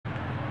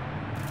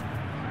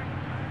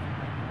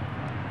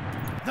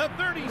The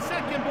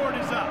 30-second board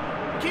is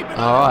up. Keep it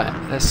All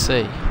right, let's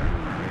see.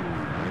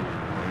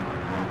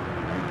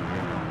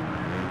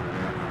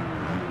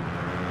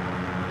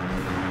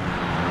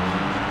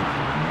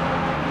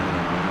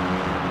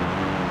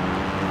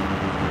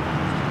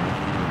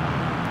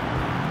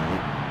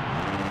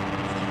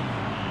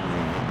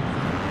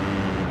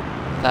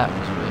 That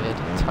was weird.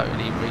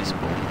 Totally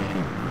respawned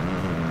me.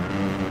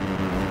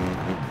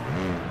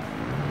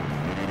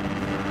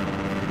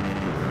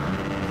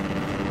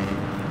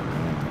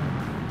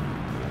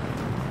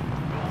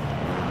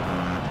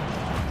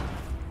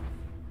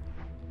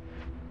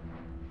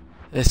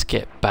 Let's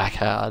get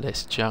back out of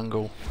this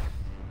jungle.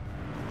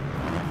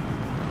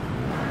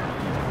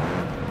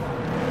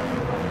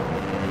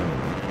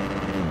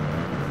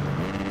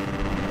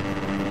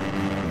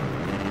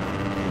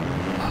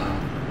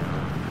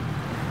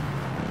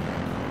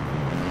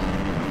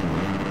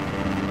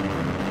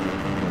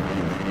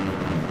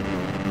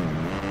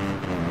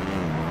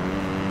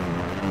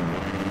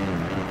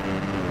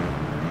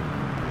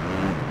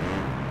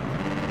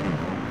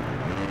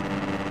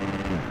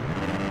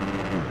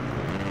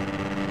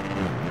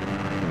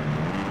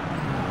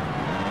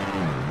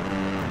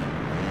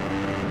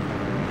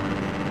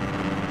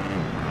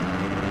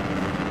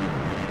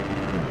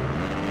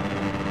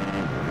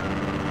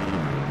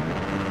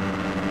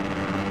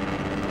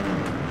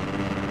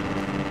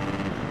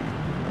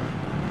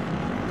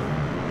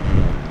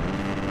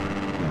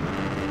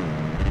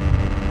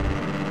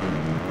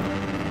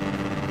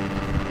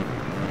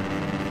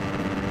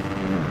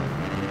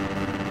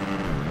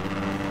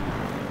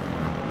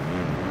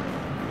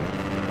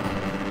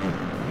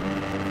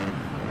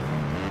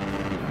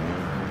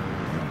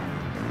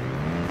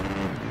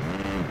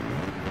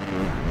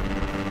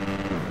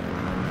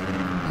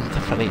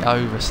 Definitely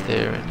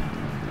oversteering.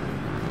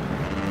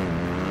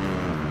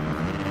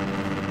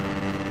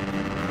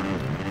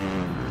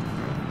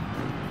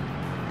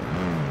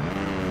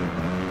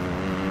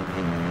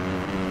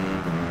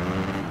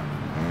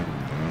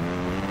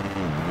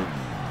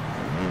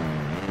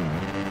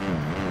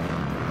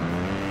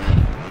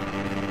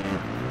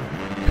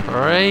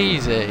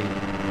 Crazy.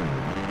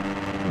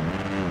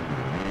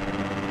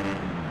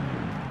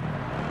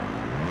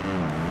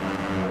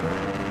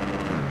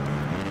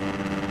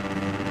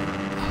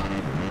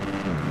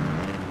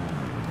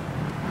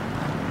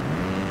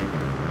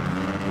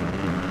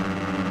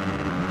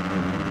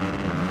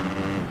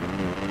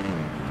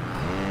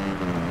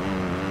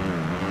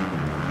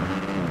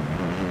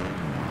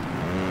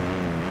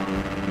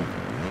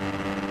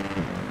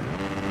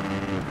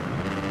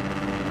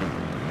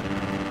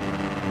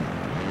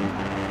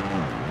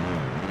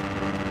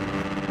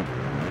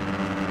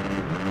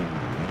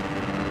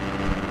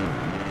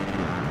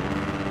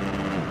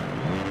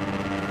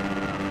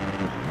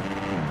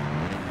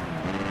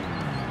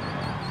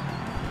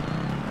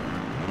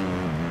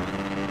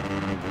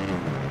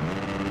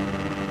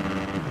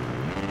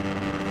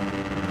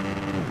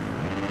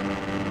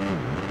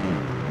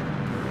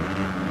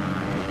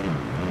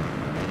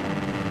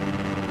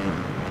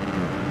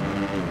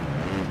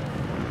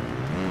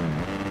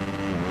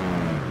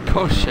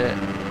 Oh shit.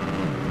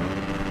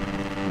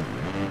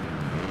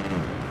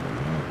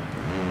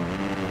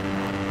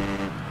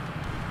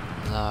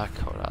 No,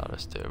 cut out.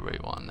 Let's do a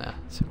rewind there.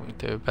 See if we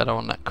can do better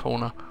on that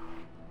corner.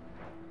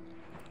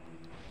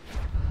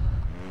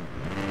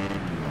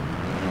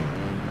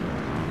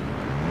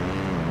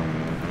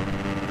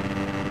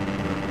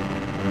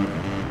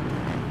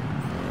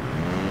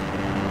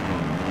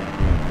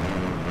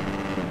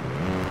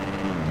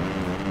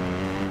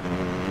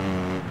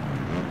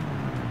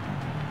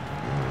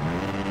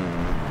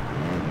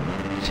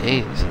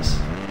 Jesus.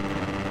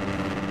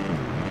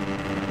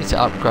 Need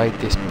to upgrade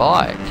this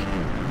bike.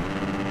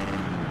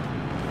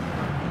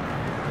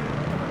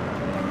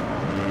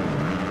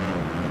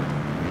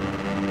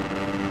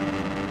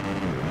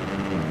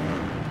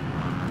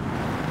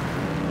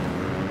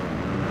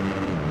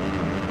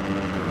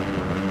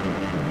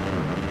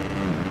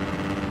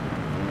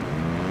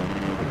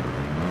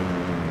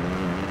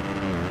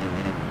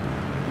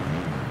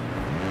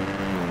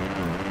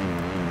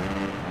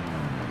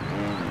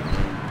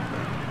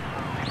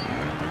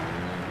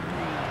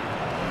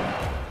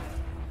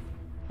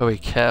 Be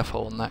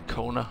careful on that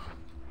corner.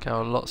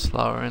 Go a lot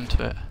slower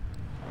into it.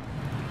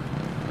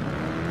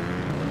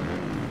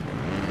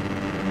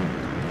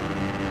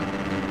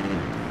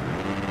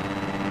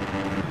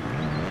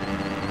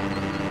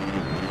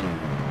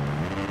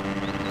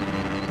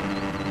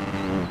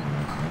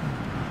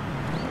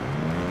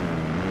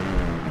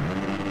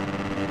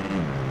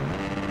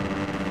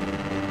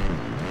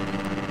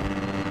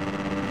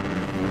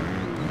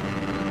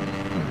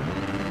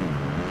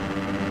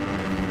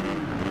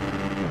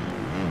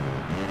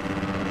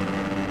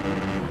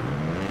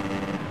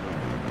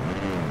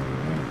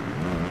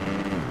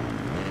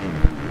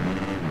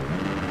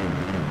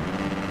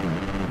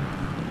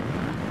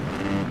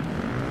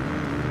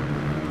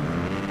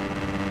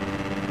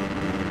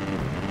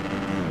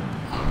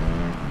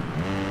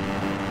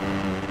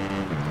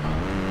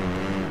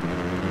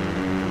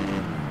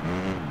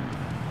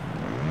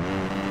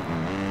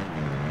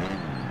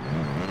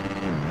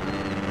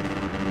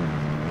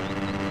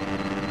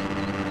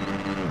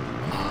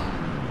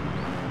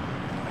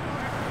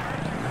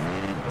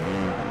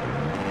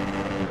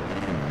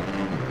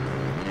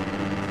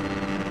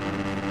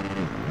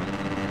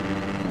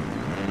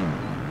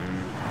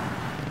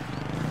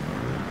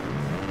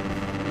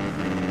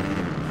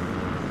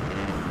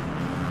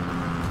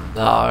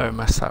 No,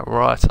 messed that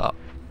right up.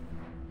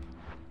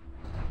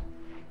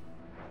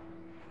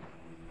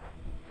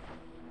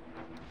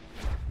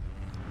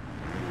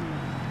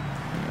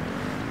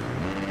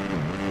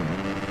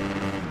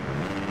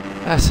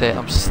 That's it,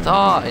 I'm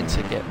starting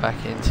to get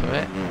back into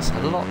it. It's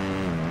a lot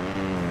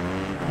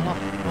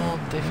more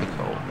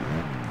difficult.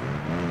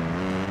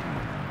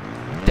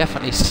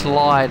 Definitely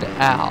slide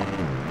out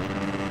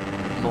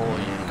more.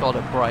 You've got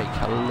to brake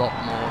a lot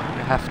more.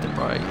 You have to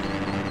brake.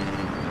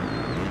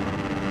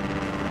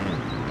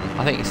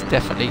 I think it's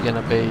definitely going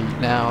to be,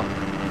 now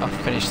I've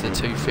finished the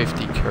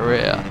 250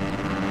 career,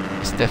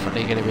 it's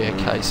definitely going to be a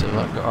case of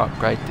I've got to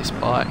upgrade this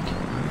bike.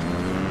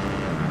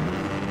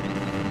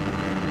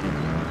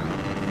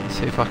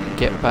 See if I can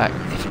get back,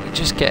 if I can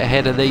just get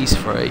ahead of these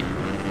three.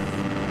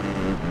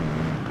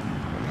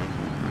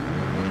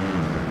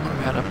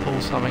 I'm going to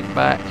pull something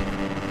back.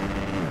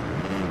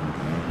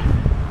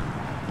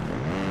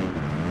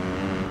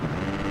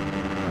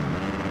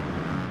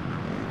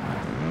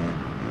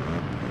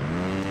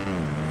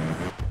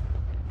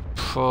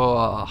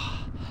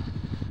 Oh,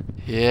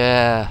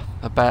 yeah,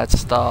 a bad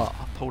start.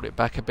 I pulled it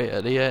back a bit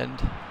at the end.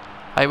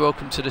 Hey,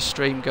 welcome to the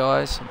stream,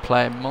 guys. I'm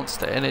playing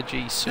Monster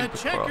Energy Supercross. The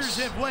checkers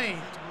have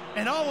waved,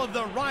 and all of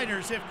the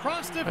riders have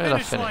crossed the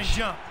finish line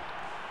jump.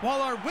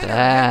 While our winner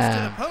heads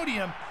to the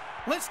podium,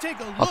 let's take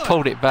a look I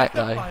pulled it back,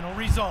 at the though. final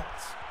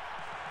results.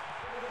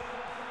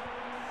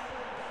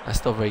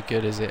 That's not very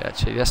good, is it,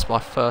 actually? That's my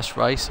first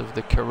race of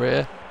the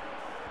career.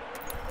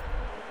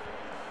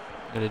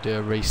 I'm going to do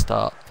a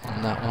restart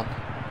on that one.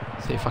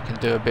 See if I can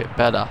do a bit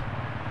better.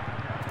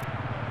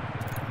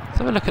 Let's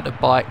have a look at the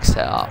bike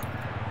setup.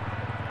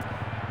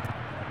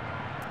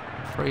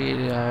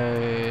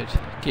 Preload,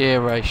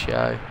 gear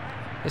ratio.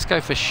 Let's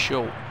go for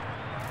short.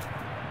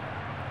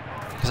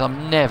 Because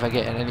I'm never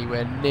getting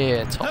anywhere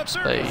near top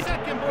speed.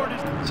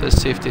 So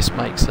let's see if this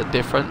makes a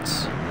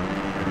difference.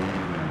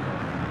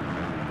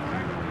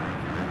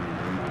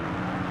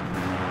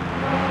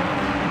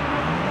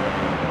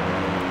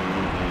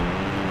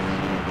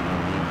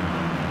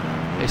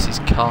 This is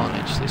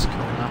carnage, this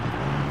corner.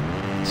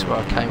 This is where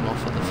I came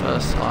off on the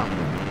first time.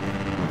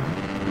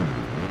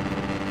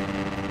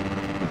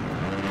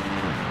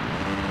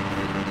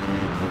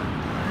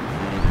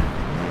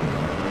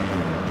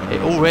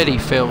 It already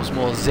feels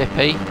more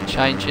zippy,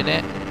 changing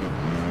it.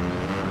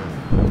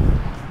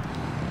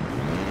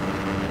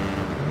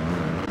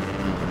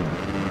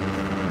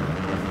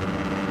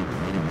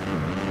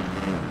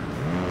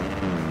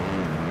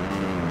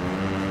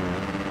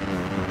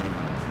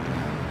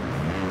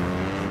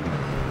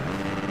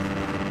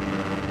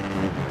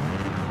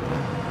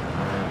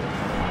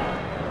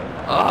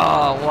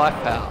 Oh,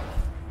 wipeout.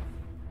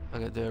 I'm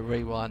going to do a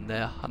rewind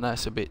there. I know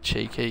it's a bit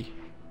cheeky.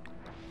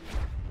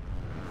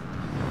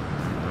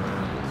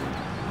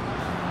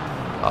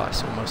 Oh,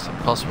 it's almost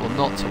impossible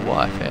not to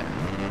wipe it.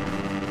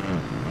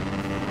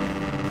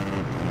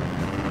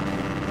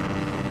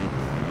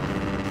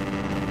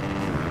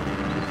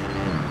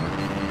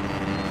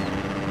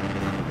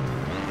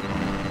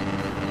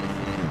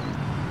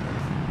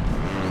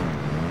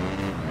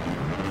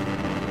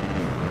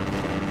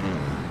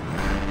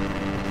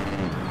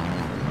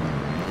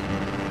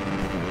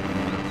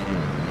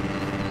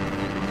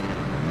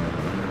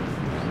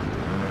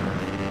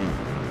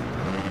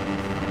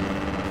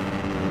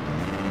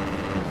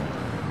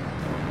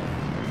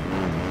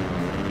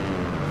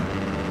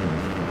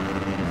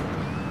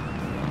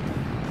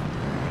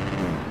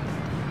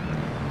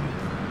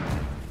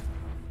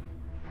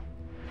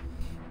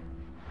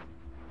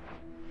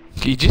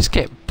 You just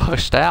get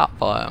pushed out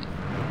by him.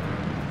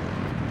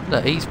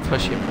 Look, he's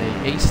pushing me.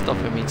 He's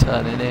stopping me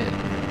turning in.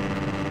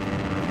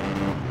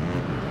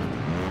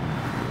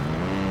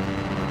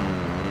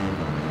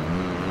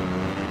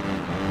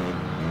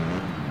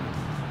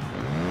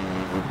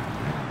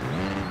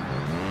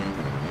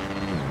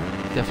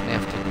 Definitely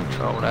have to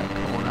control that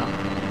corner.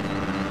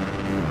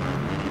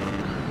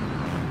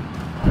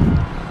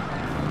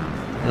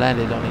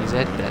 Landed on his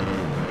head then.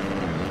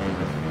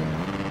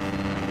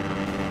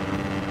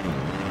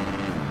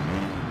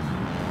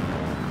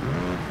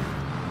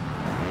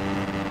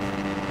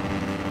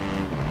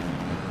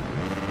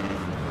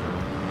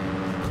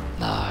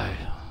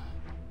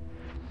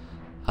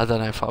 I don't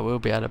know if I will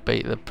be able to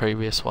beat the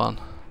previous one.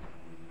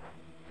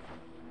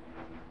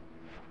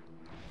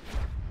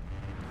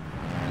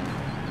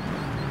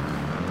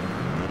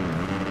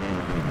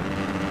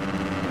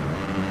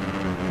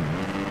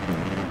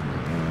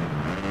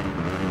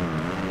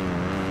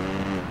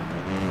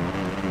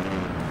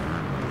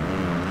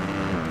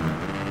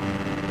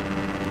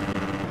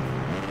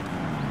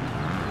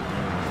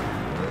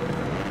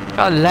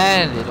 I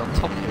landed on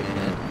top of it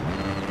then.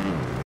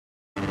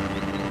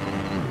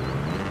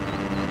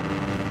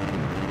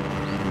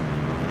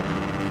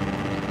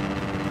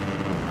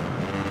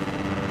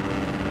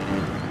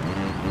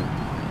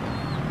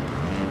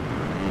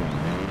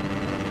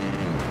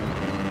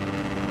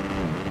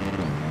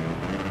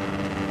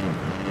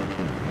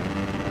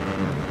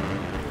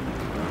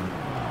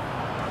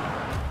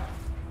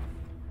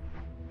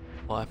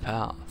 Wipe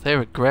out. They're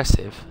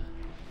aggressive.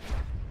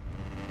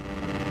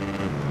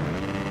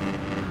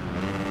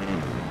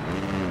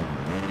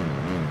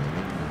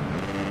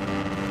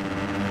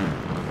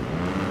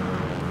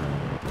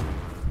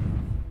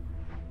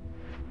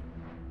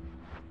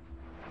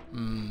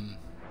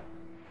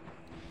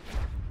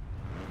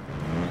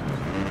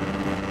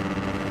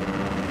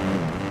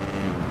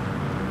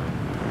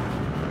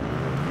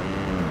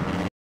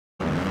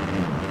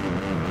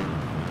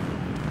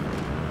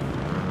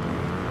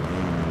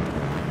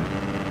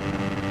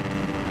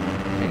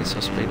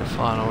 This must be the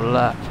final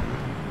lap.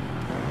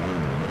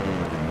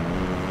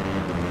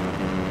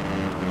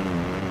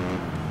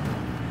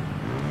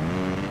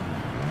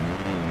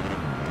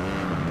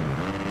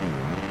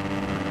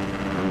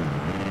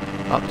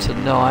 Up to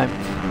 9th.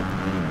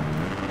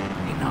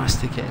 Be nice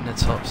to get in the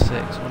top 6,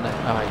 wouldn't it?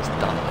 Oh, he's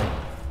done me.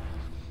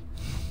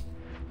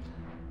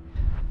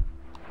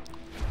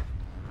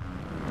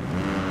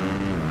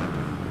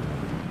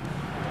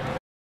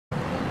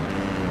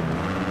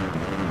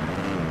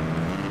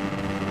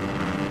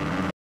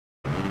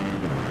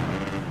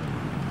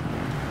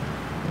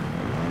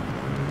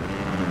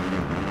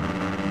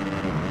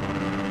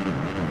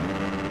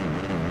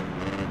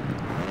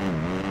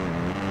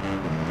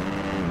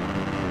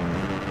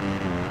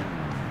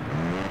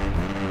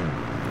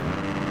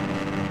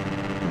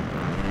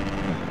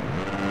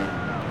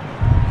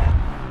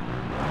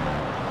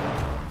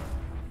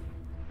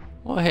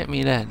 What hit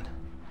me then?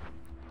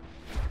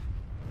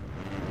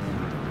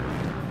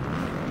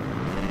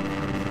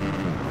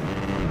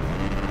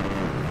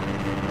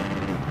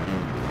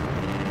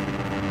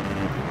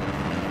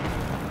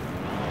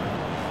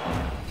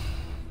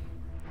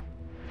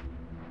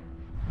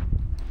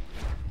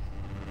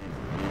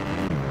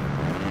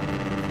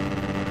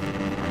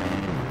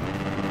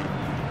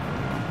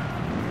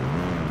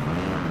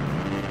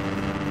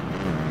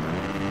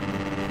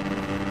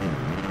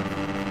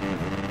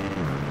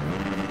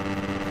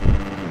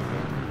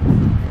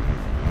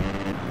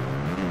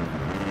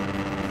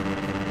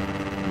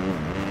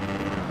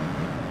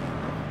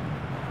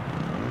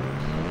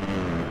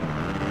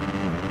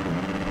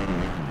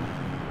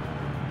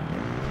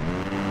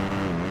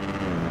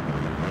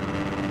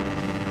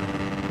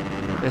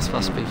 This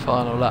must be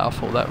final lap. I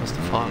thought that was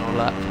the final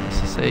lap. Let's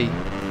see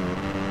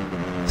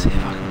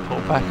if I can pull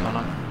back on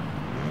them.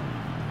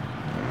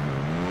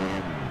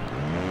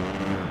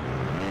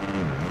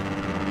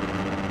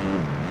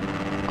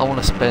 I want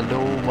to spend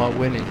all my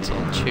winnings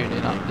on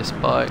tuning up this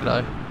bike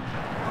though.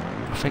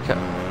 I think you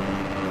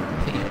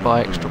can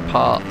buy extra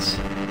parts.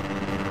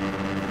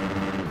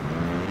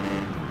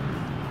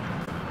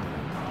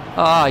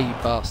 Ah, you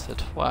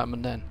bastard. What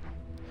happened then?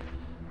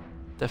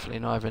 Definitely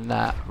not having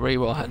that.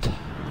 Rewind.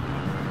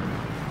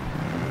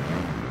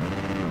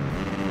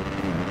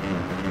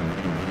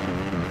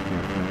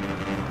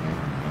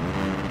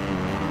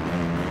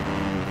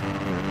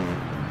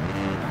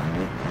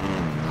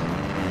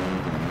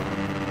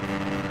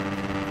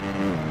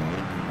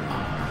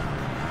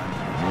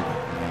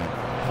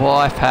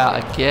 Wipe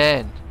out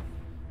again.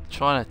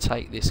 Trying to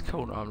take this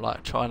corner, I'm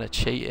like trying to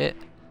cheat it.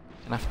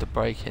 Gonna have to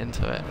break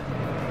into it.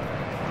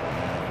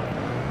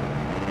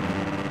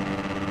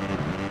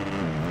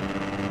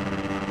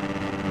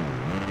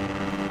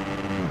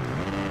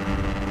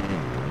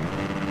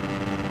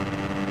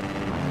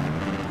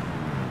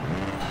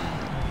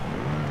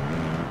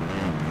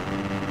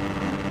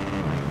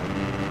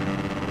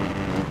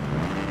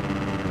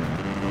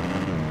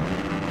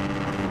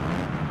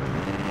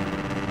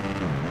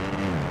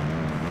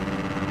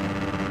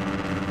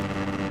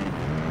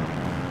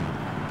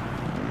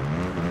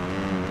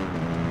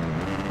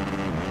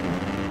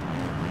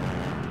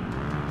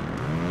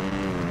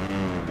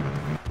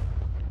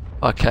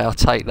 Okay, I'll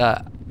take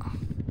that.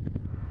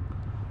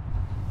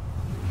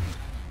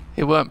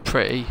 It weren't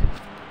pretty,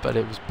 but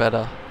it was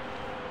better.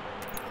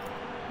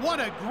 What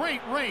a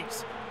great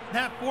race.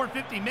 That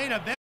 450 main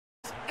event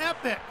was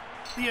epic.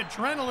 The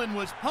adrenaline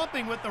was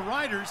pumping with the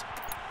riders.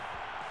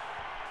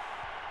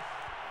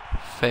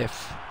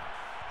 5th.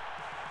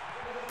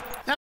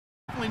 That's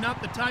definitely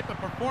not the type of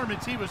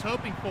performance he was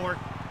hoping for.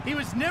 He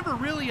was never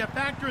really a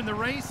factor in the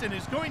race and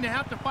is going to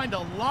have to find a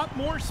lot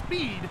more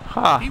speed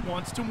if he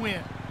wants to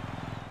win.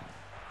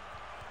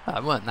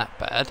 That weren't that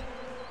bad.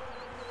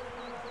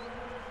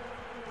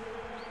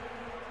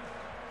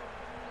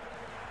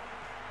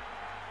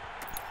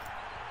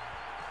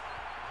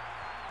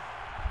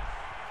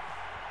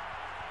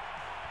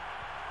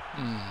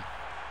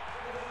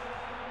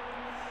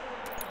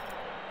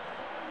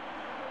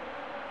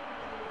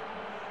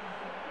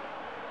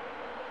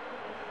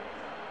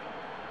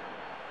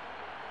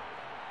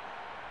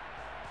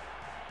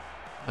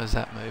 Where's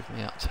that move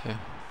me up to?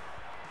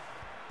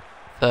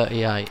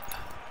 38.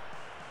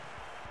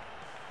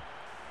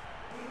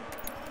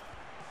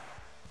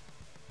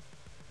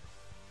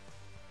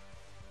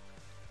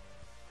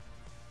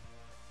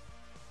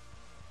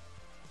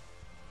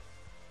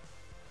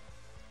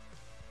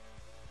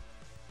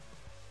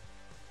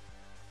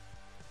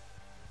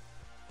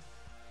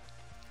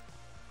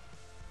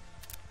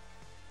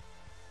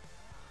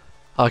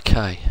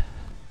 Okay.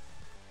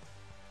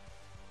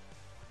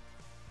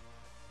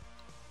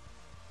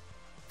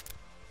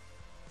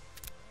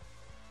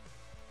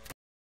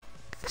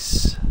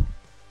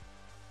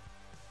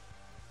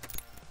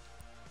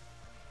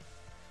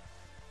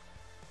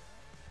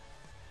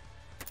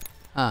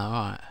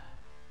 Ah,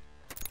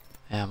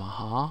 right.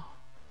 Yamaha.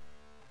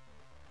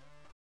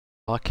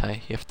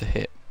 Okay, you have to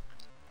hit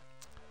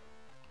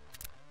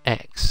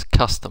X,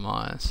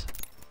 customize.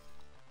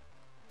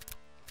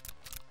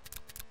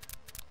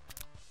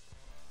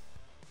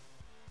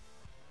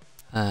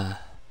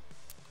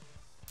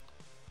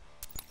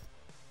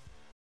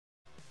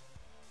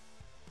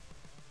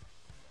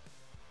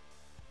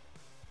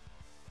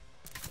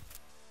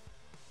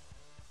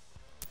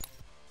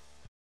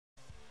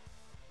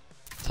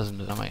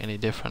 doesn't make any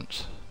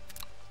difference.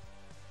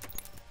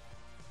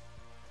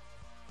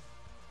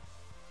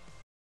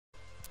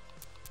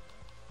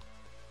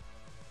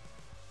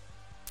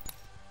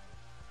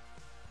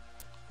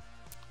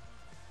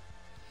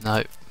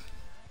 Nope.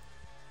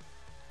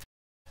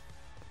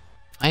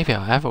 Maybe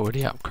I have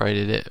already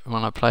upgraded it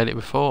when I played it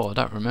before. I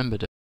don't remember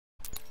it.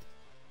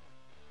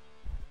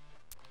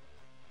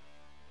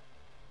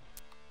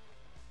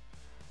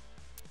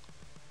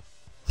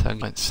 So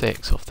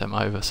 7.6 off them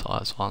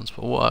oversized ones,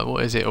 but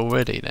what is it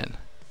already then?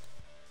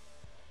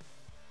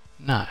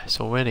 No, it's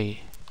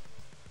already.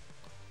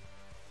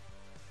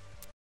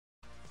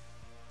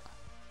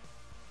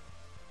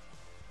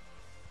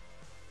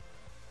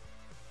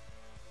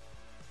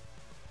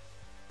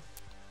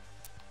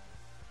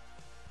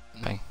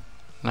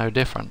 No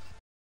different.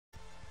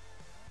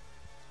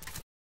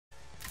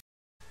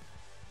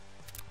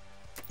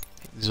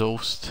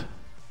 Exhaust.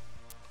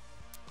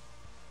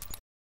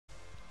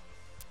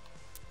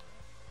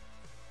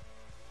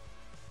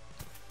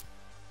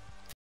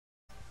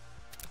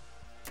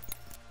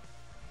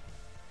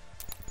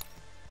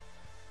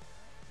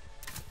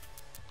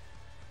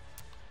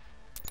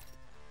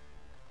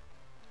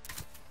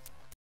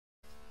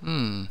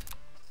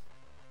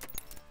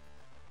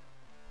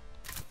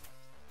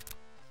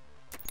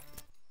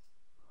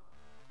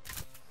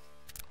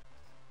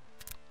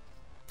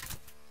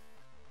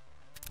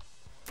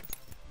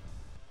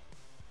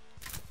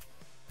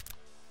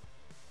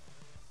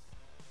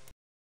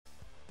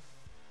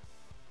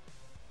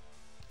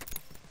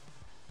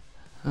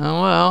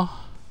 Oh well.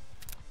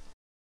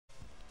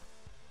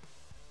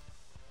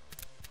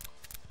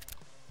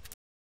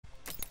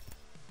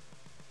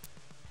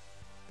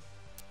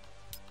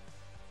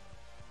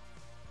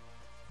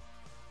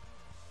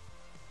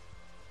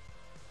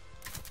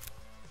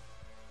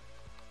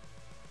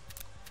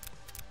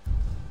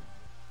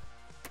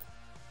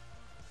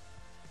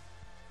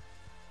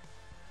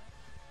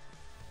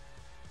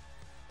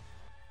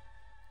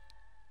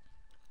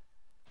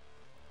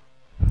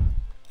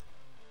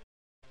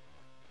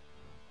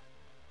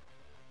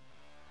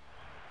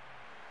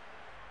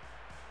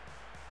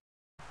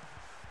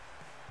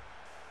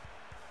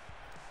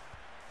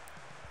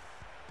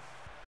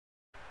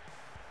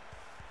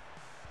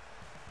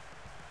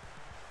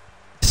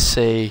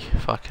 See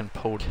if I can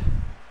pull.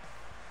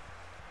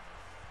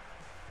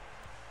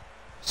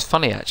 It's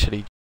funny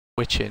actually,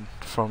 switching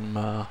from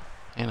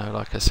you know,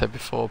 like I said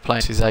before,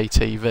 playing this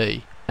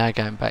ATV, now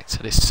going back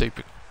to this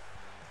super.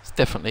 It's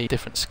definitely a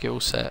different skill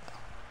set.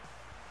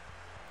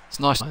 It's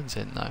nice lines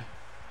in though.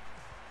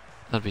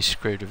 I'd be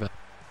screwed with it.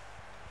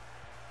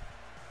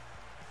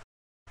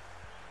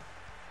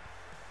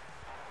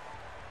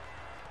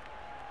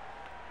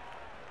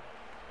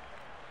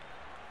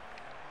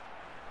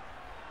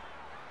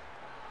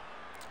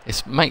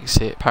 It makes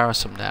it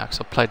parasome now because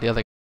I played the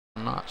other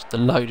game much. The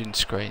loading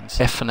screen's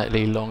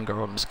definitely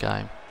longer on this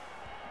game.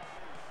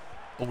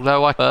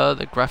 Although I prefer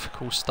the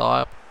graphical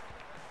style,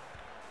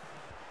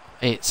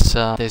 it's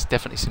there's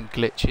definitely some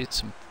glitches,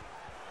 some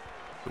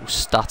little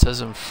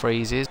stutters and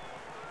freezes.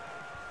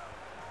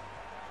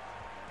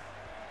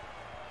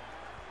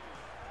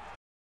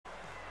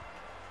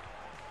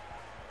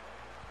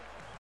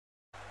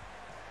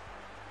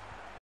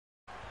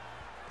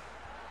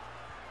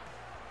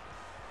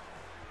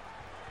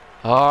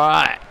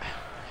 Alright,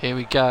 here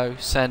we go,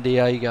 San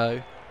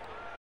Diego.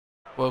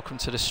 Welcome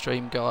to the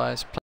stream,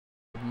 guys.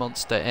 Playing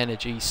Monster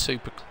Energy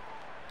Super.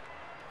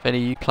 If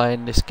any of you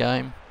playing this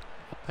game,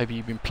 maybe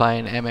you've been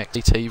playing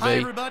MXTV. Hi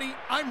everybody,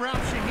 I'm Ralph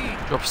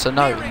Shaheen. Drop us a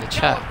note in the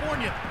chat.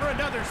 California for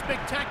another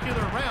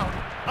spectacular round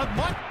of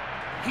one.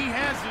 He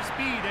has the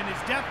speed and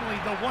is definitely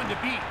the one to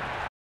beat.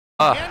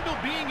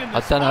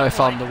 I don't know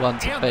if I'm the one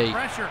to beat.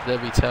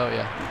 Let me tell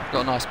you,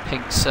 got a nice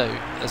pink suit.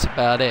 That's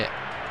about it.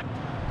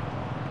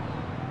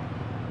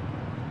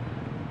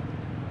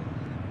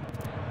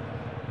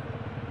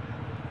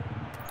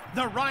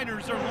 The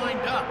riders are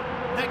lined up.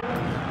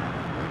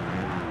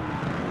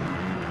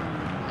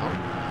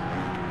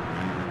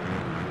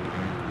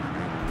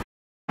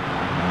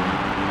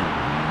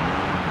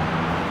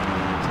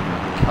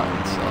 Cut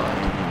inside.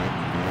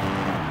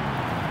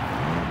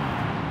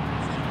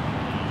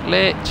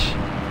 Glitch.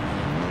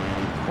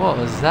 What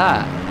was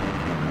that?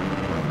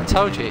 I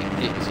told you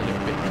it was a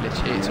little bit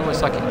glitchy. It's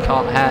almost like it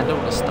can't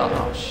handle the stuff.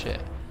 Oh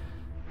shit.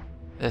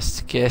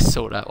 Let's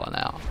sort that one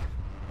out.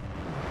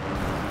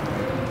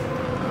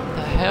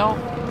 Hell?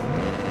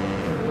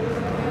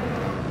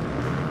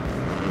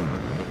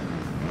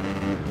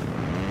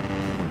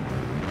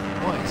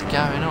 What is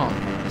going on?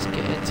 Let's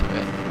get into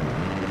it.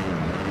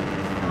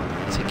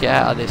 To get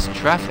out of this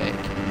traffic.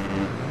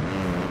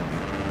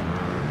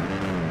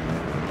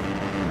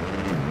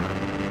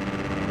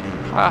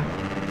 Ha!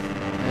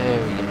 There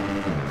we go.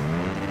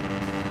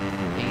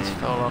 He's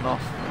fallen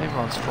off.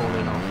 Everyone's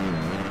falling off.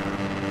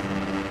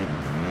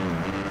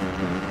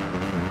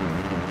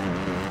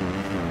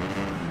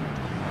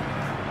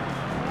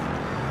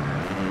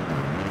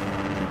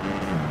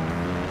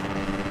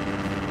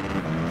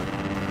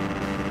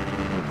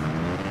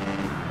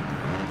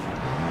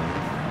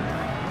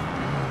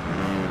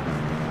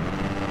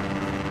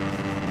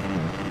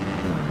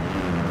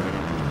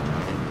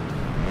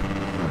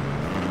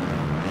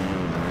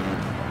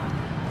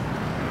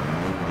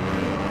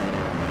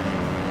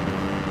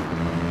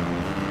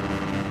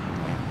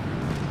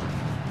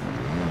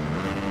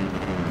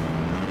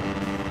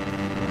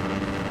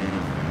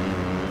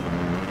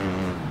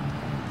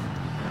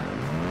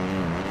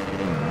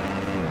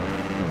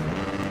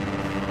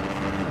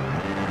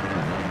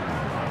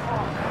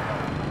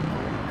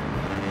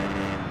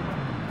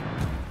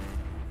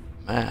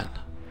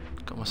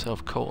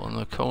 myself caught on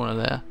the corner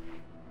there.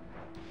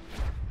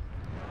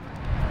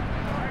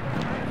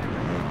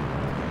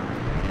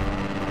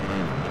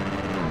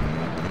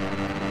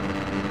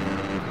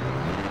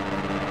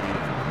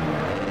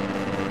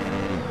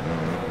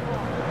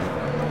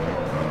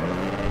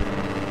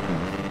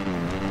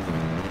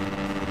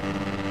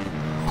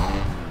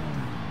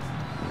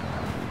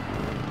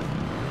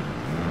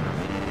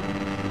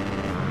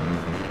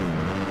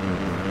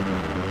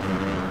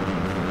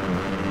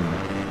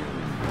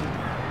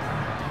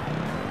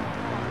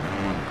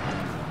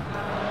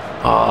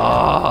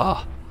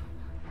 Ah.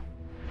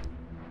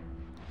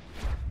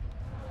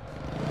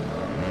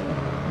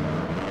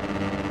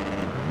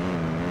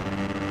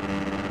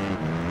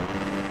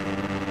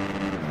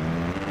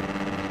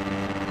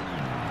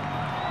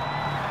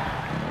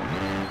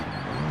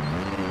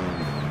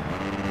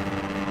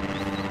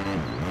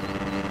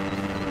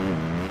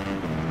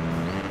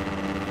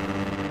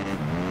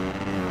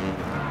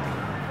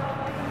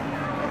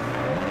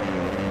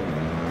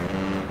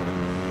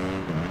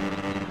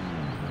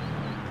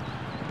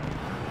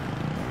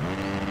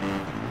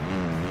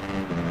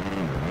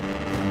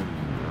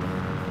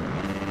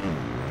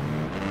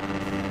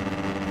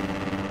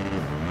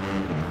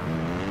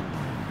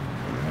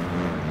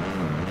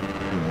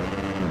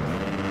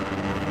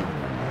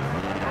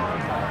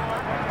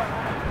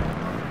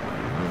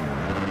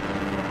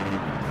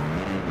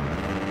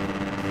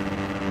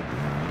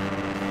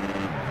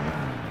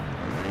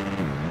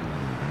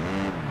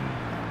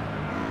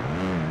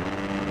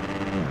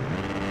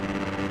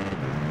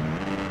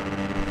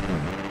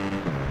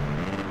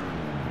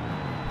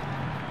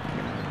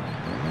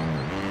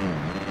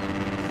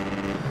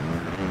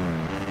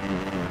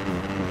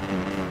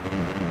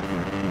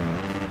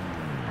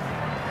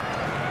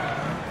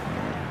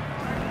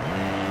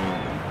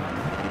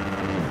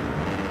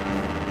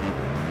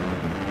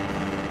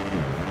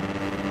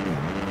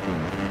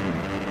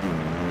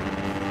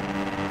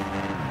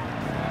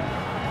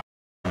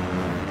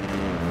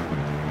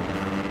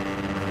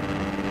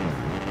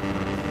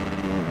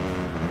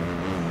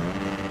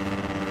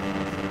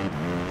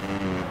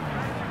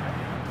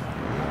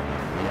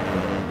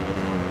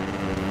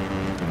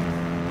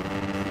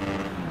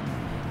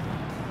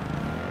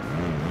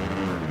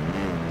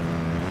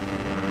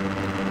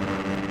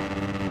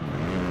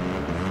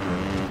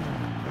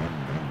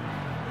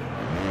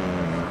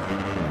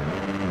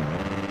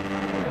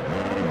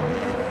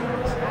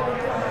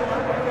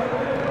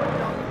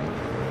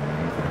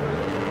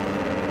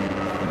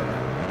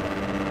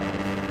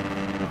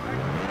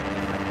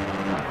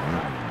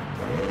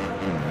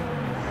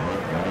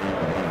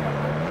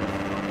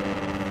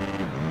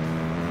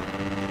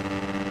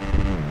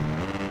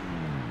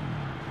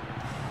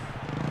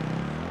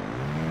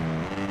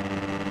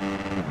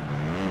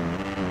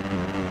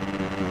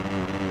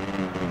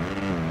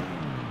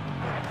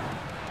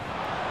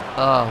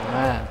 Oh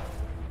man,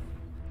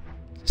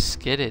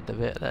 skidded a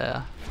bit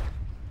there.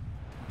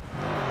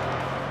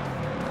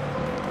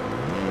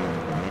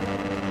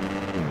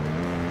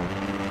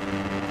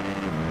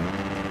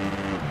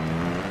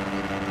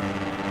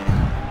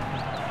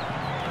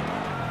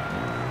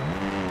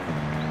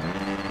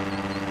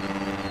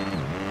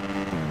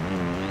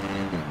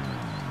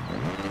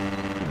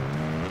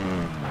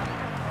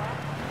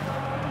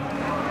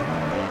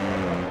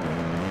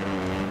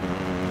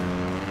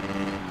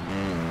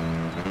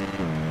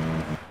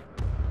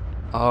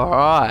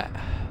 Alright,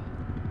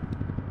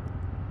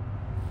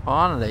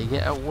 finally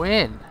get a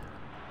win.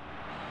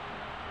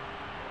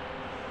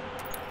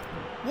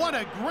 What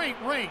a great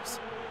race.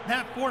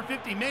 That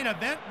 450 main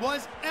event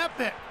was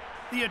epic.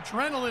 The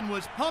adrenaline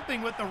was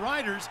pumping with the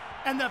riders,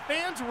 and the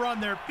fans were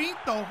on their feet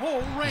the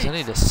whole race. It's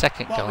only the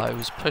second guy who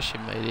was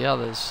pushing me. The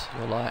others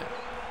were like,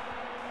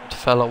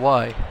 fell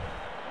away.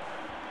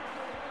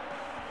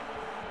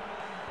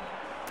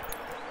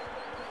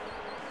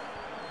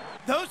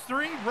 Those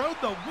three rode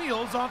the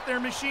wheels off their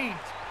machines.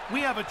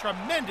 We have a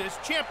tremendous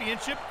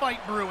championship fight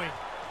brewing.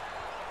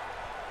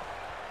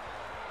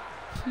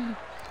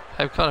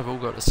 They've kind of all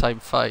got the same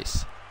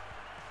face.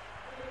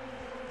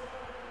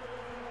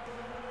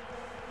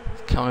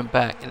 Coming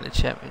back in the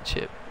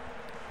championship.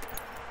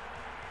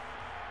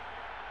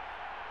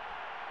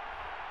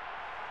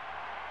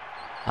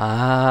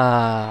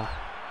 Ah,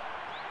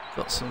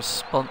 got some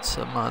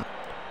sponsor money.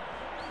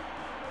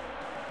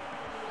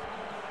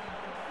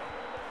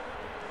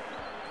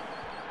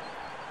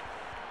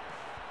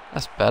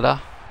 That's better.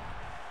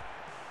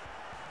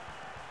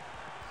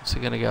 What's it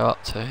going to go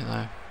up to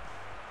though?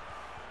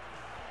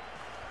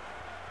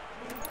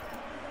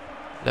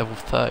 Level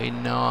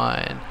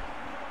 39.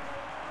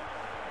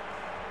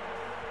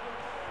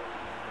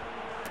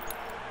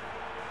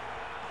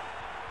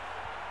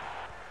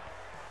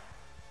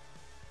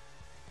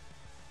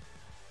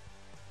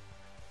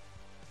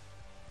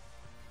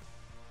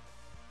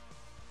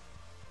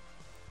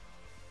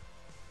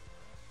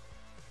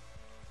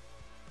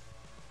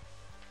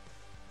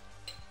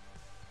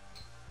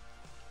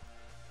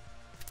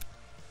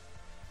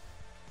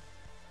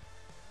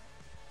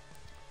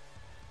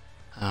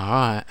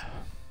 Alright.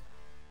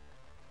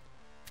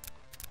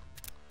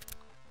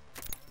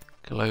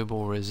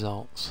 Global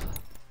results.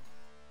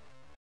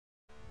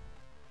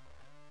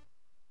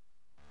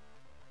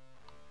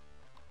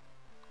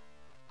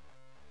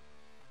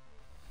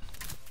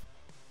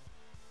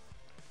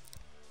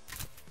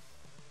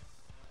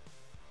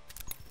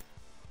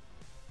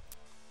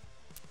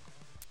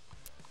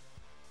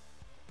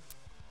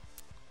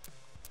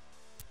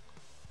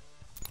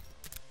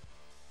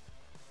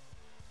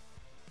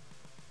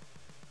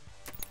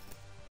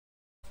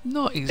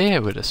 Not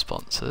there with the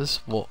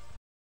sponsors. What?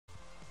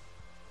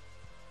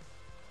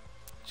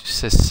 Just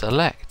says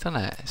select,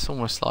 doesn't it? It's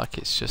almost like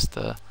it's just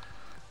the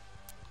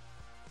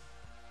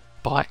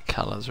bike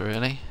colours,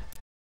 really.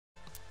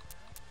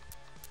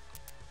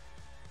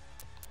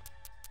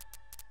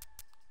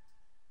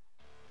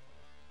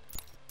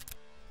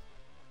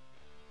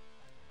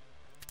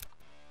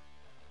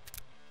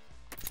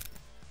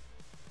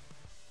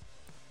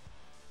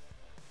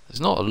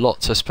 There's not a lot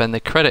to spend the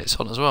credits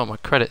on as well. My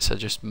credits are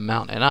just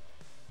mounting up.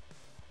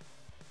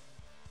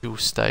 Dual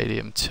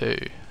Stadium 2.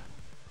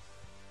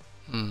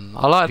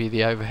 I like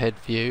the overhead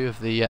view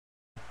of the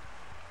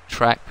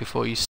track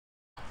before you start.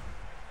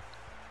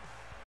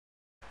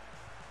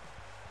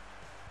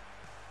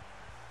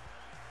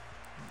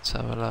 Let's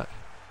have a look.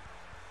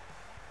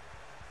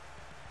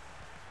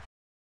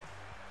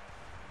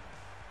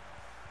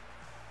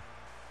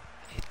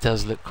 It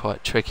does look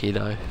quite tricky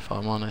though, if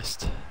I'm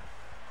honest.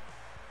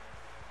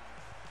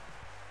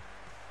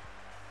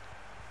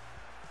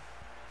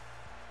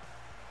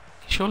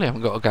 Surely I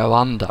haven't got to go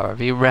under.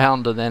 Have you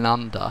round and then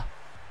under?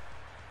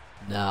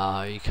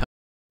 No, you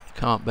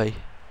can't be.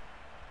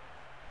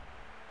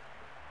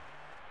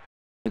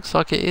 Looks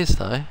like it is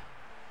though.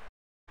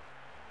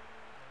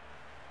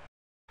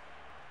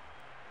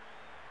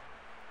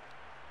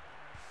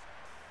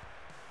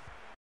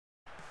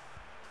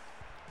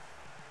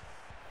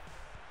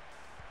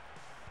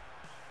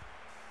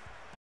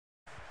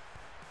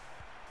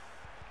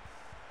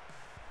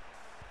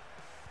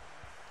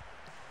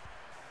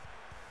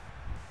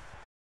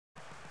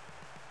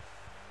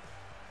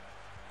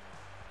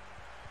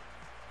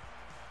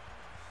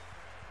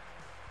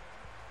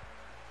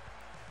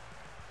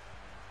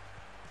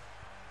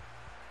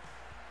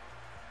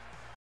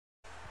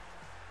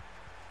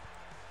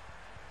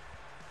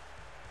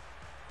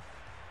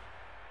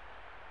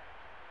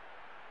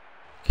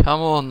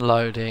 Come on,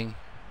 loading.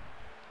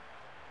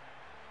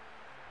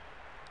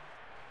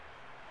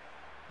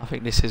 I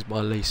think this is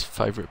my least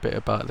favourite bit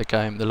about the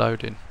game, the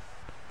loading.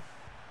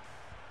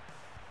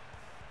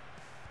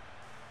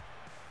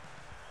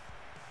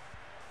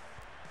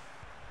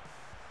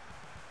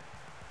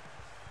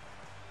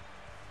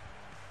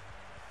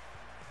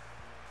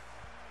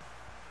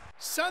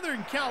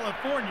 Southern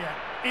California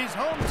is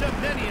home to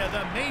many of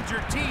the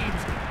major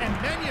teams and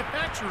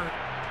manufacturers.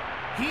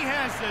 He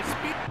has the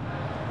speed.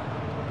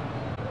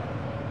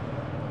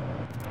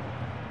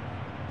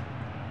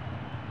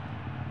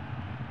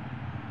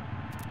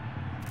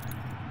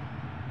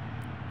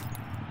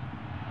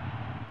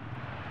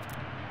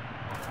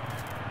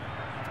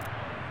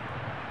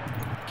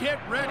 Get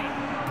ready.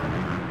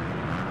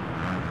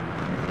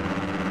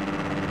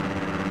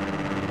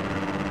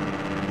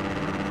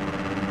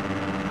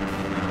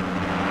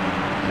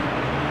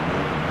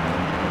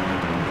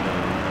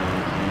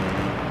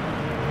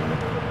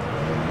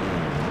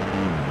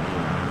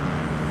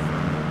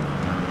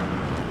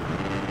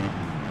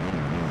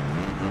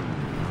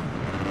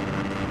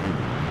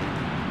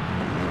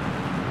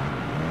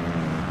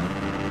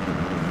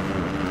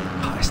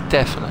 Oh, it's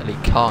definitely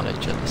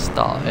carnage at the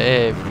start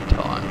every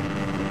time.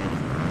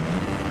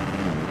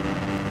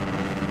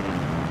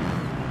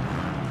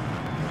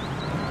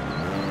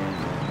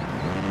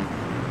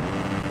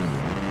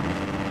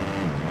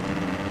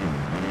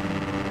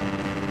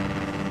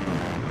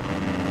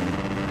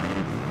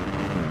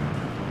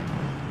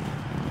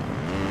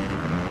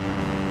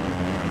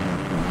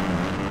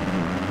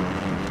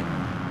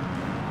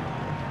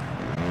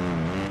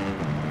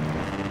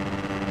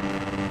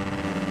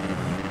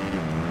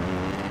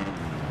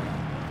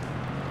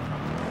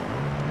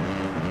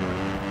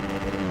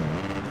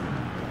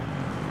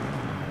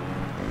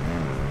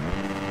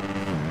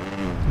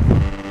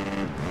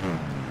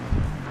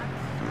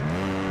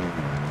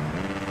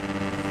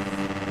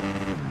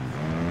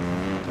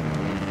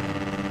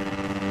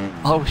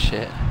 Oh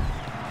shit.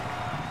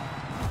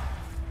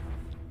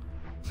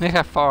 Look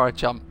how far I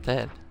jumped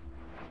then.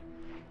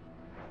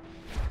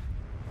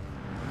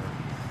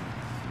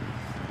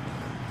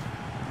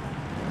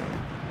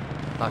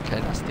 Okay,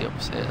 that's the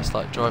opposite. It's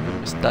like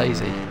driving Miss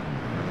Daisy.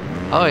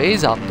 Oh, it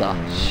is under.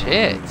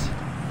 Shit.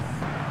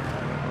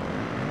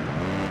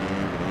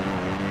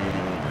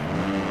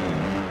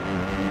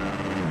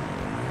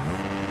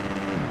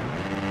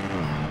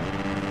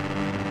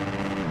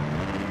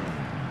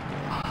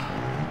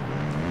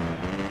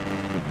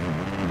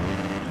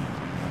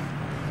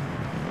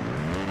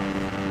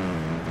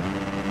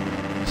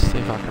 See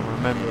if I can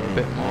remember a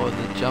bit more of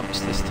the jumps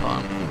this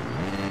time.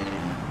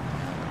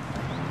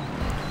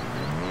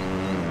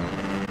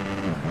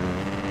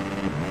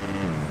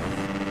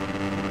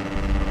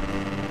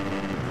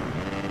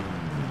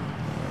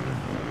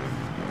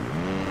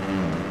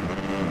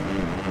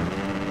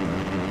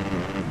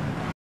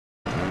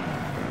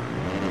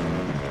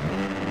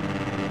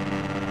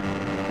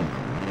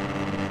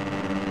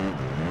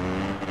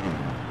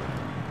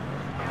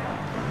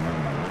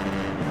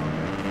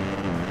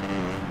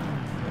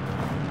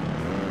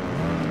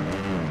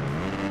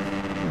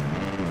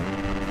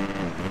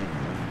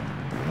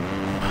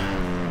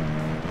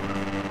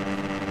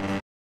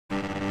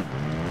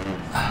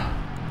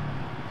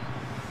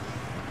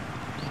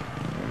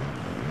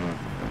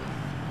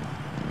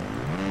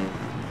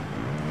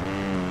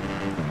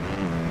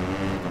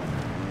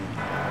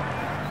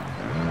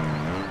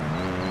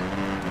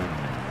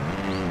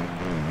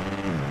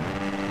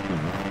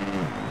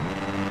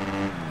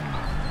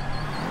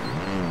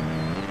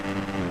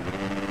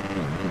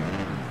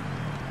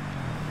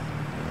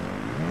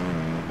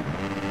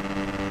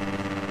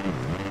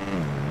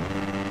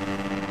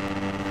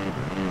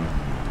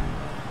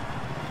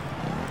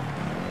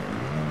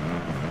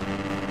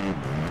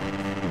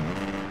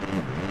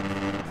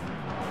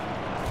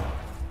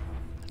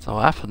 So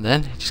what happened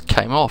then? It just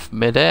came off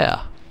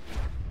mid-air.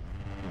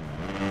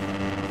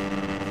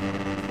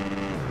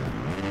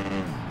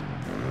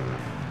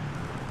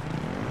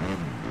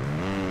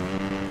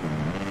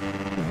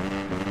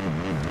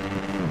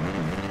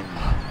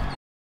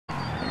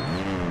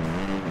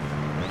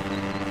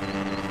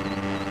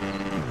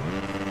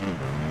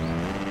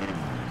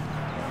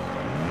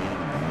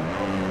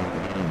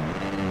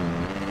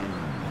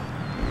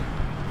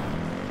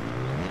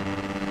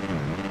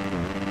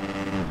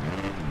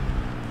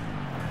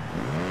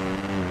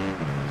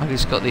 I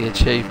just got the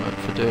achievement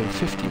for doing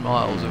 50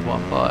 miles with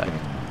one bike.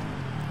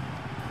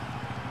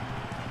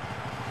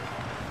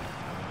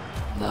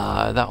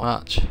 No, that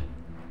much.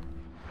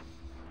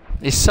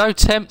 It's so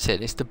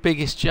tempting. It's the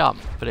biggest jump,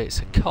 but it's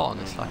a con.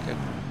 It's like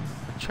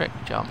a trick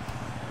jump.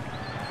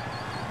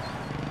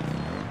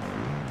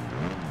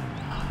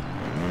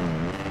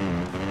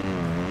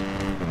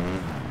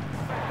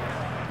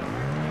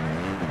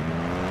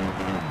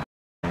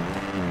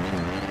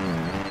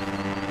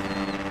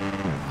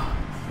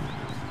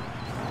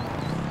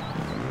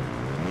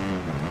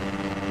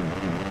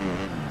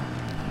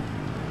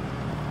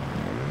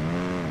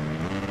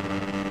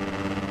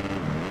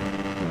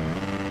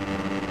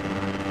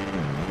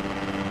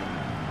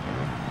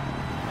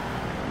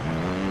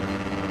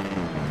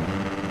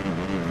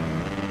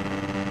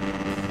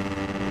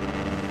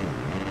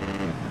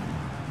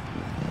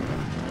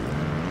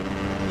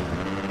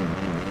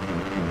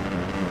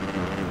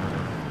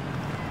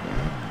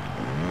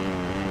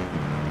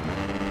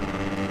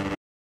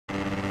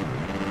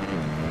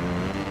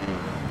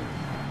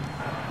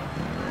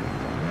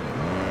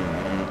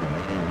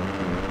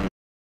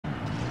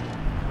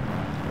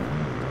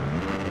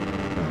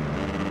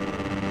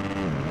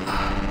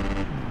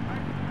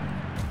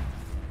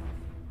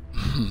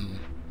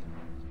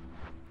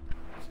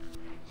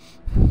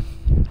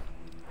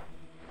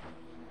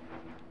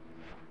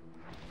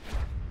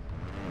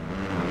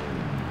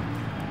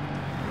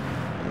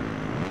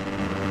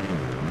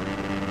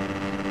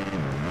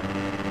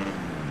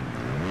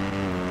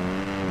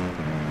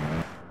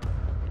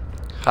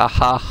 Ha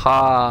ha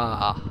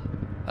ha!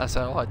 That's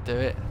how I do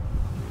it.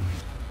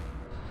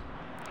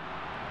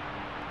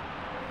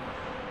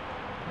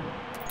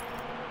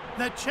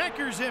 The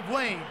checkers have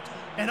waved,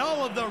 and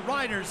all of the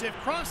riders have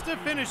crossed the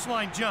finish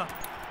line jump.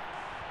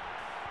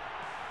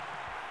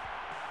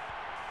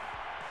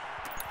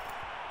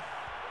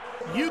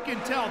 You can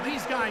tell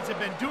these guys have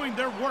been doing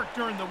their work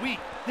during the week.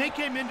 They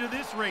came into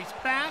this race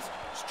fast,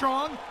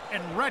 strong,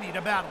 and ready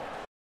to battle.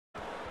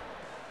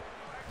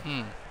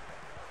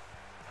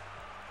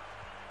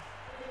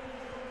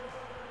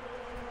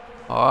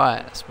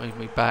 Alright, let's move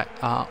me back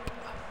up.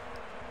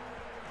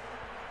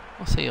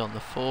 What's he on? The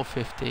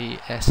 450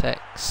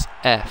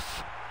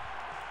 SXF.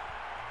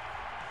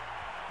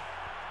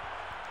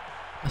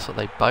 That's what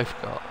they both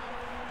got.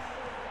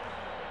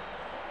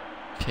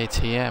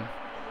 KTM.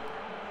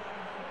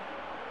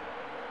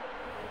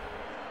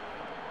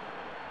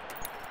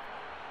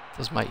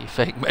 Does make you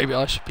think maybe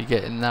I should be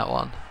getting that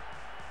one.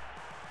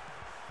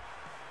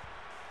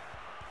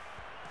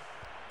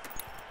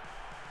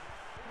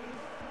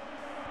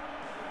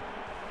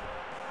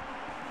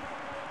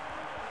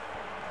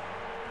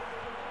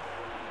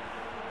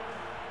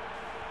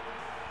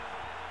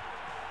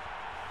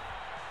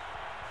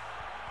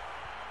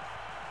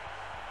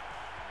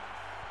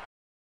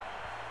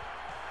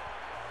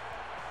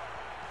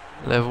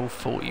 Level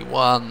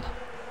 41.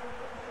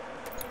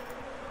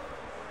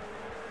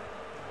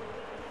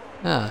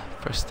 Ah,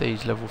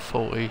 prestige level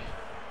 40.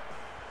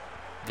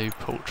 New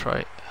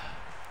portrait.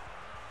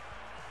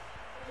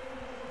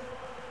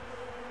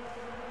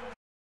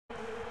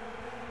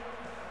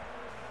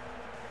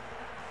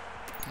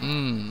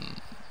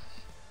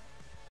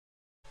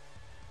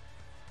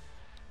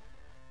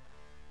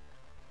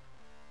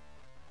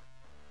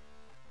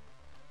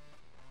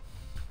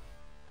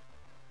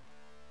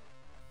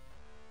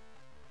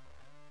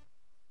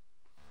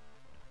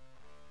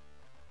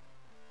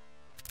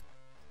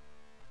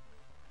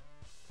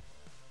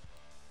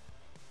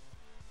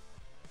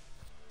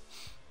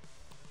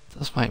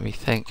 Does make me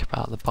think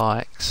about the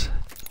bikes.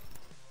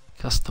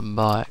 Custom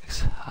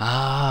bikes.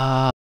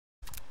 Ah.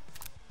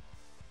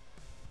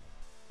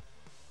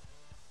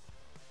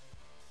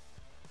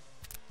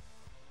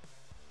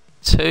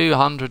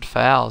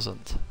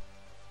 $200,000.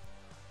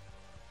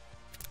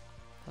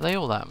 Are they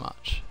all that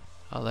much?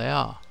 Oh, they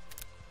are.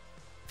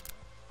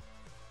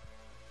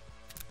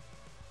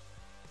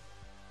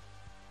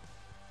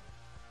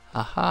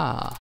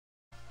 Aha.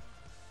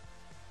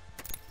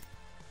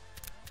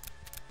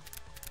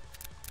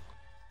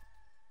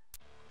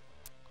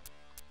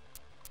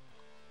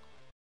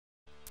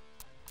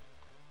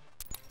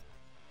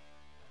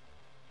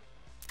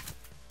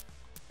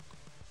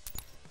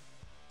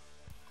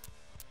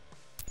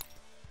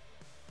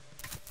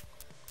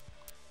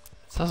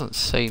 Doesn't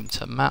seem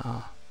to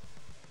matter.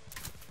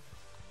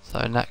 So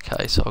in that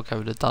case I'll go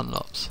with the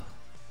Dunlops.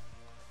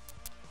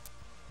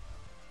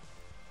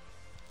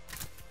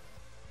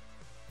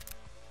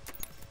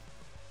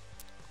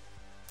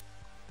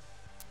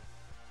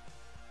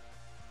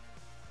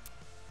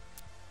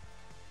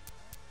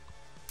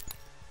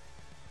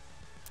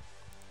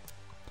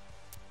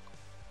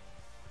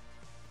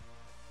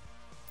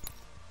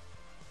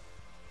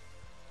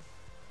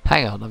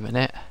 Hang on a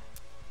minute.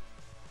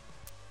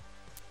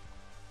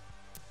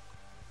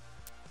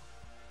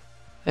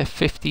 They're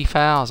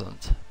 50,000.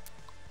 Let's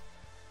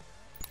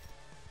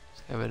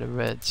get rid of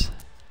reds.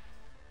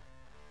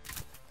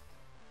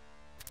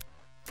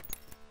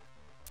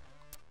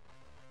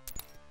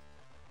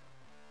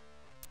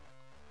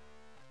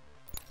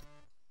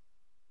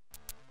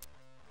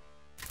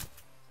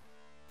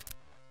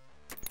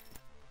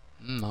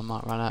 I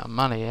might run out of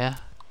money here.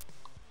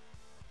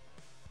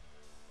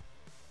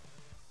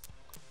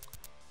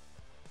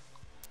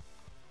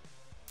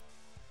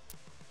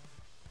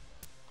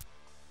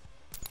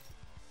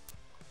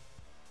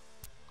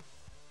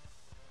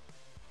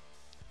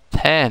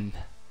 $10.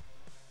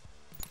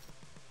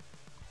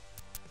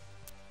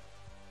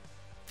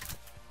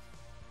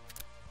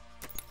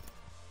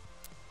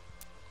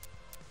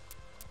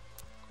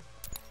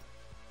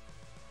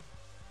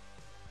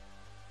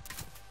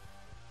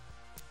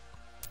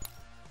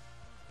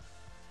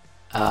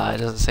 It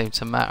doesn't seem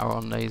to matter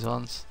on these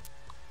ones.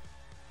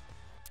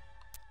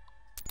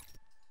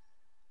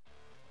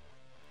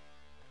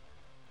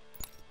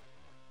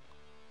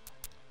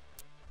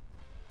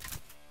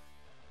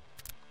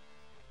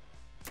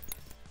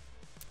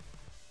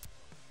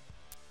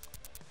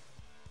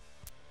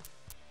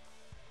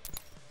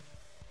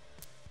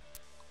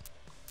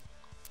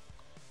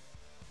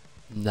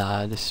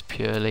 No, this is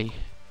purely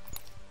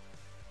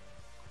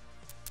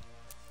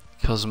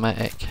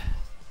cosmetic.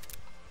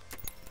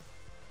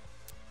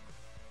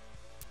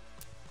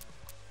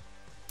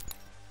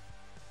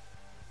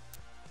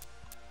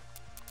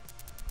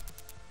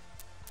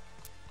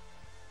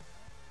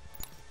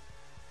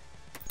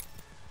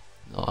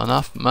 Not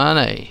enough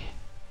money.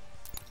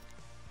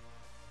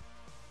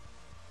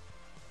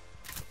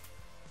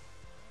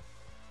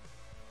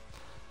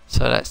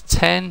 So that's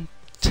 10,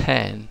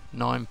 10,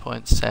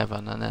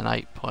 9.7 and then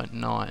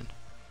 8.9.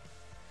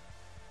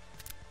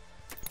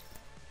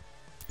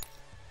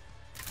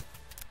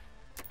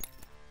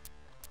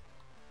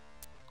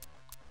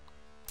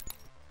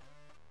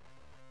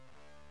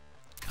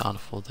 Can't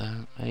afford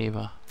that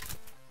either.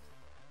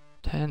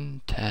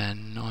 10,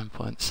 10,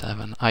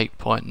 9.7,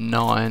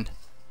 8.9.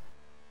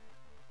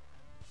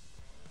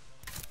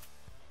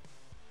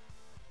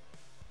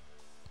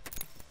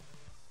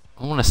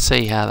 I want to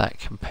see how that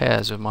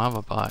compares with my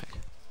other bike.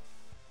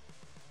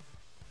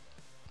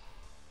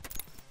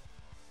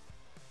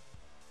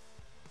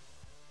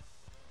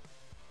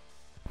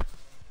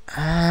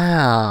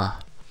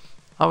 Ah,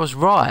 I was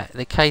right.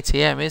 The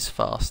KTM is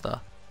faster.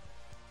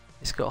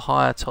 It's got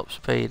higher top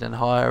speed and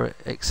higher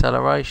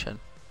acceleration.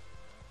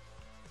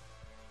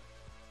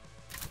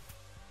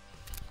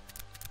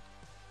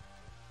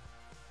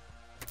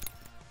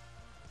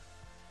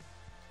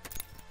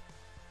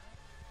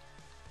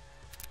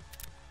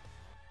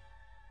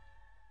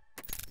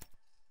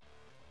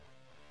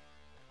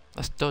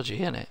 That's dodgy,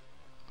 isn't it?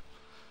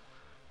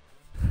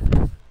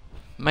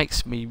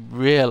 Makes me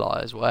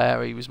realise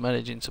where he was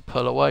managing to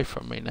pull away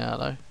from me now,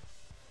 though.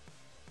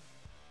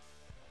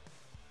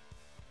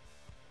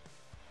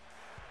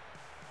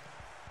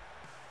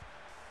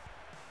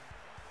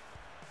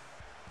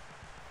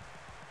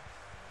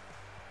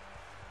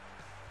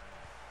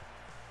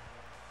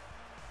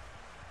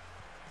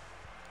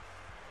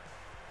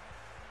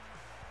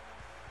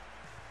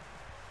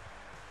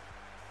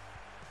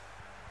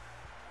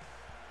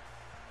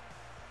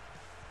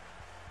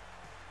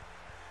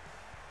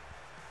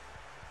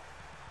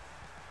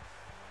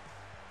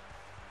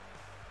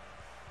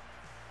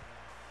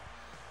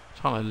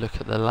 Trying to look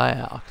at the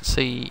layout, I can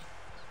see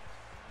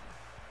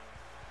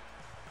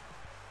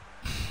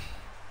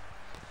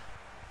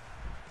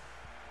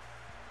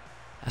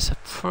that's a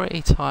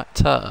pretty tight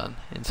turn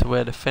into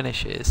where the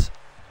finish is.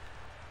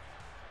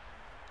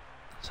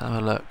 Let's have a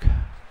look.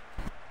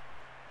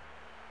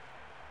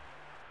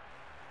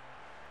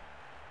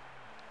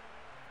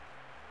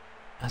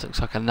 That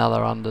looks like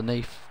another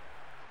underneath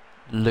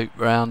loop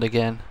round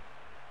again.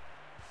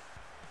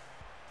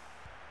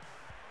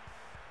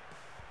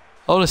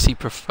 Honestly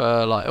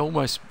prefer, like,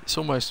 it's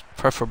almost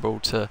preferable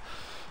to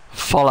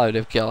follow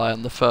the guy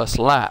on the first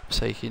lap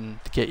so you can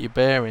get your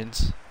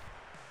bearings.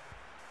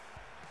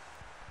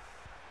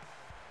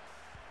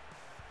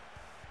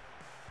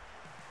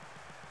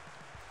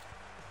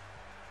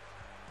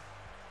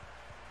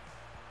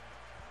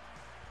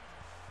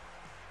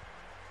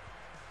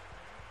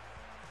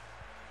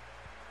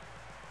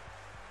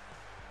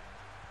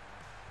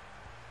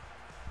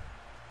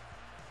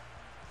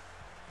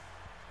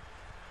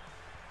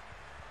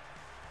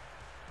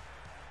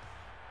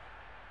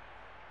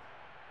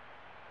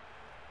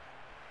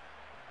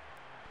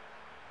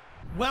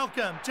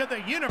 Welcome to the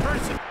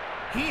university.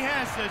 He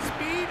has the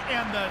speed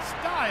and the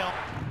style.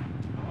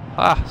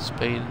 Ah,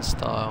 speed and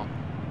style.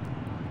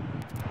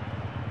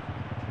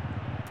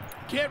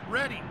 Get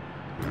ready.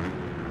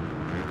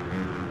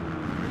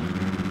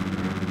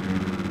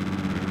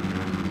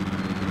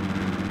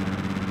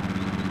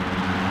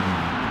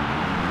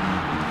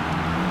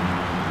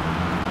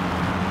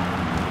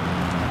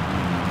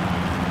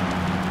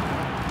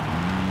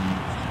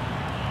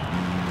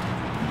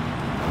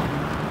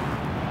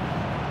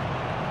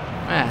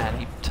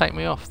 take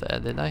me off there,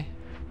 did they?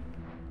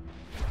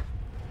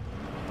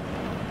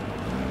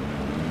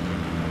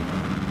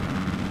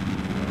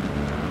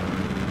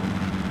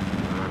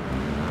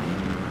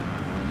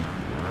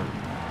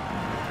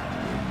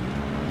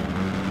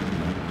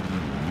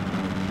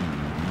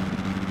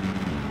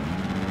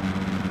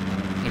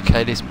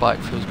 Okay, this bike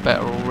feels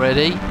better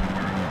already.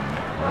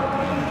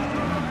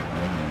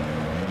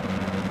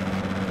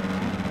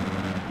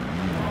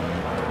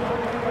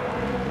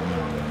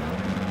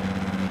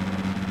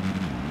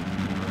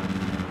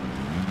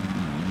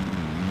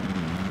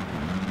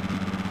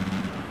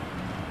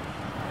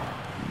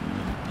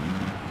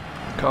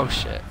 Oh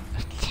shit.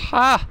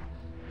 Ha!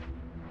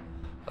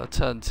 I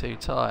turned too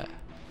tight.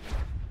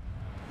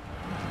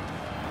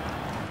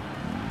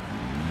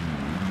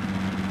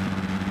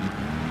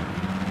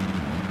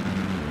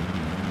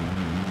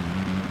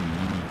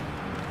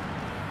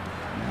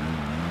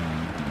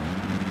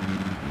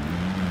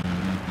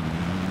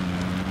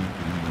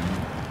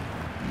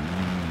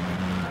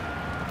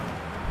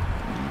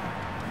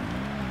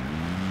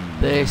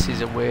 This is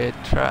a weird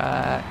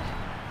track.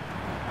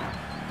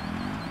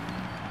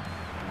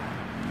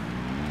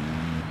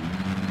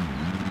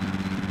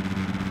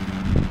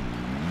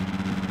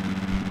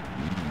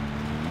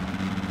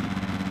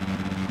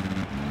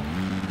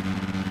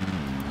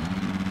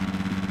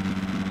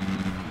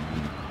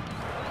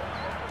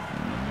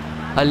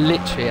 I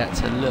literally had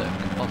to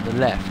look on the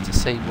left to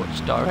see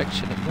which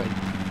direction it went.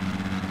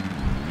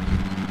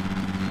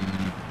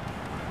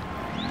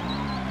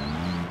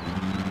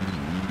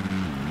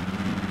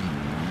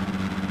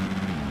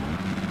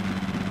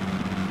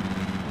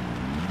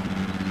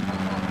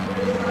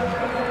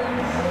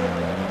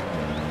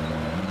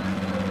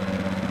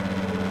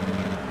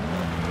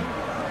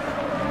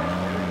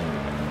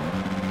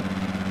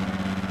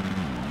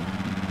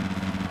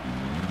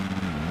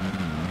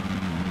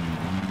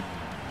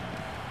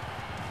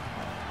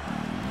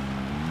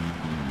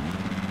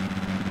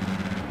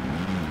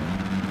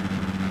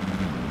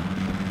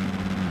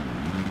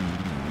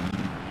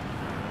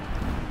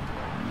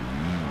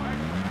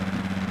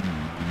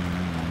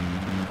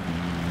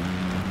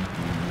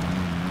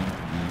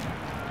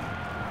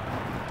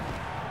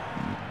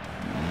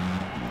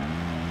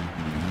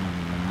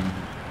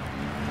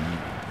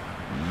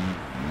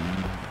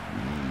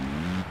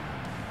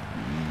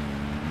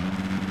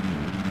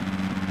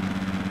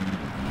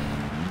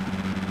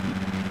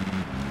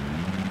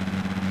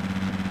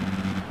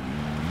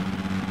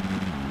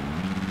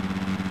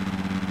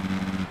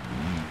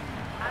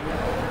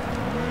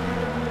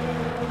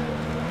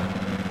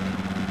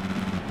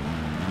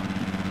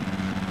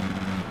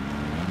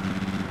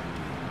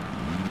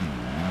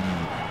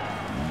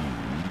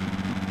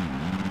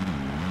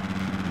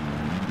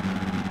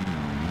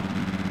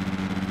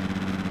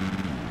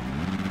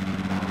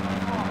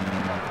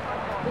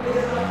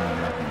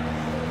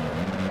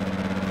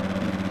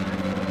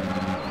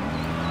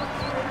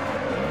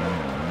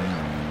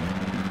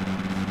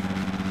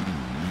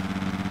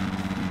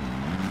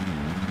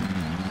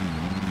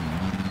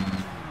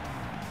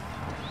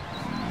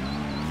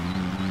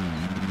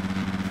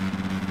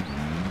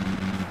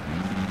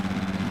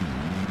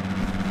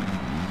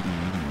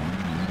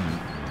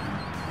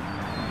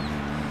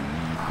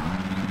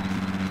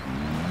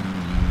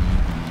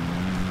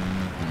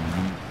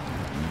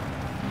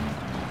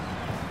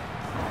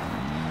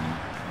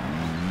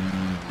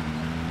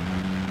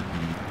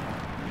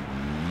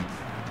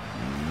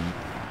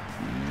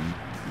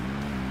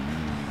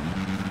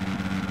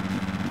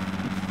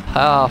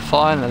 Ah,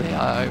 finally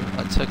I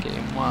took it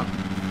in one.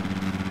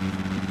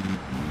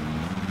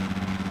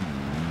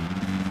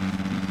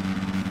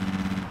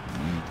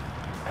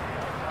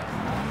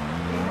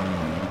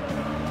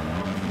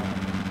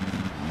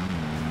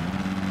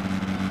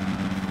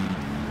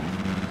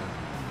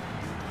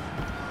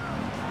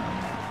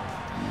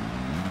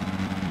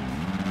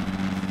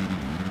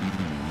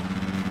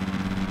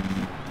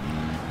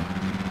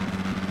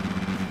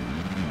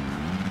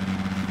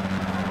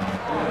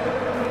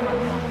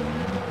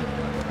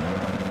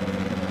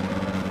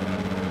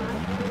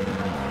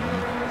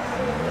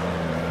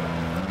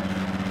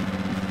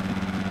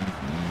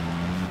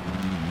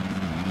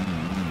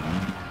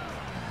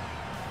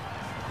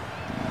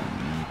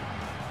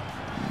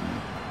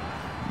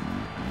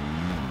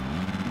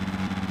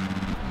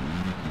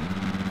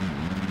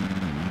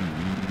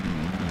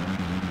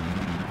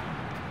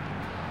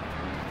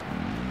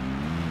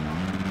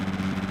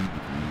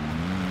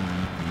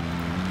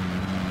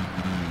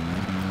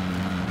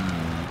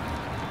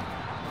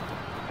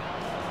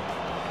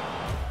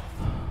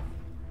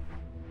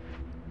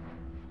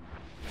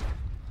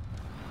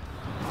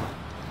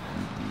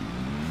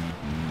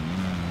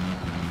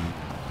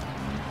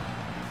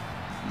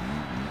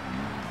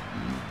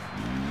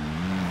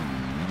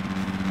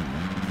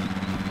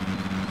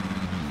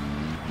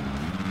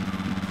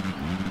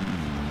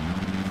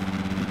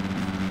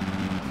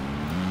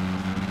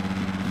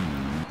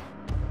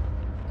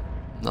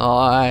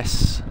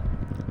 Nice.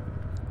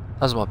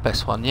 That was my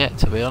best one yet,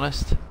 to be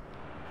honest.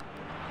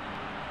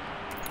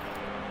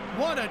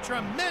 What a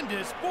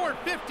tremendous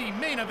 450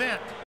 main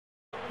event.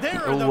 There He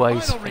are the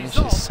always final finishes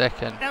results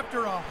second. after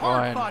a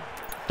Ryan hard-fought.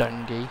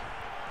 Dungy.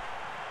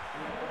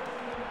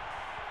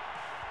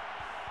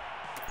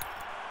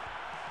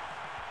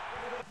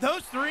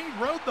 Those three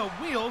rode the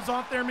wheels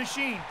off their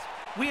machines.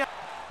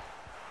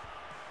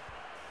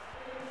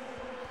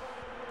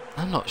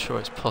 I'm not sure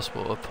it's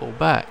possible to pull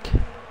back.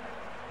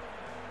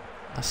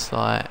 That's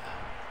like...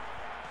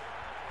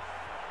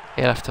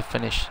 he'll have to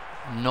finish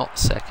not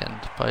second,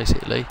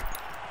 basically.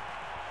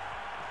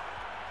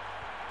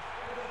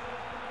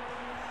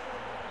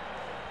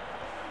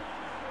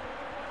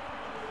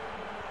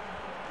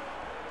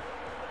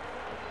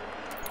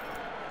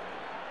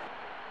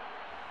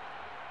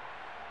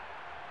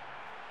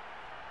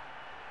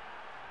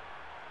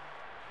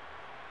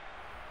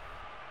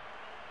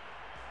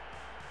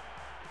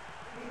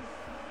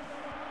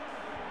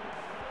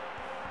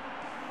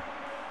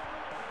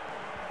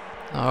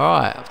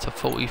 Alright, up to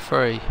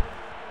 43. I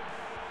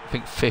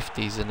think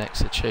 50 is the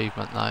next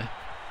achievement though.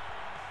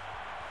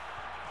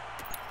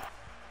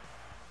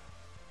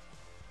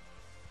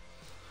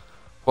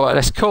 Right,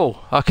 that's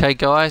cool. Okay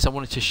guys, I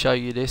wanted to show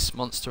you this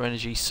Monster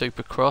Energy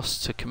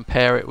Supercross to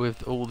compare it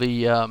with all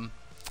the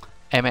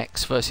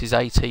MX versus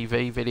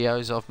ATV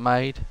videos I've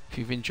made. If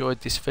you've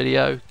enjoyed this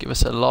video, give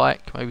us a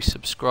like, maybe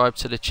subscribe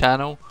to the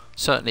channel.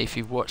 Certainly if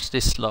you've watched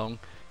this long,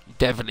 you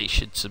definitely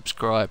should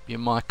subscribe. You're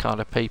my kind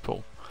of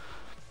people.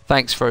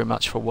 Thanks very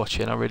much for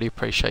watching. I really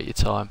appreciate your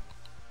time.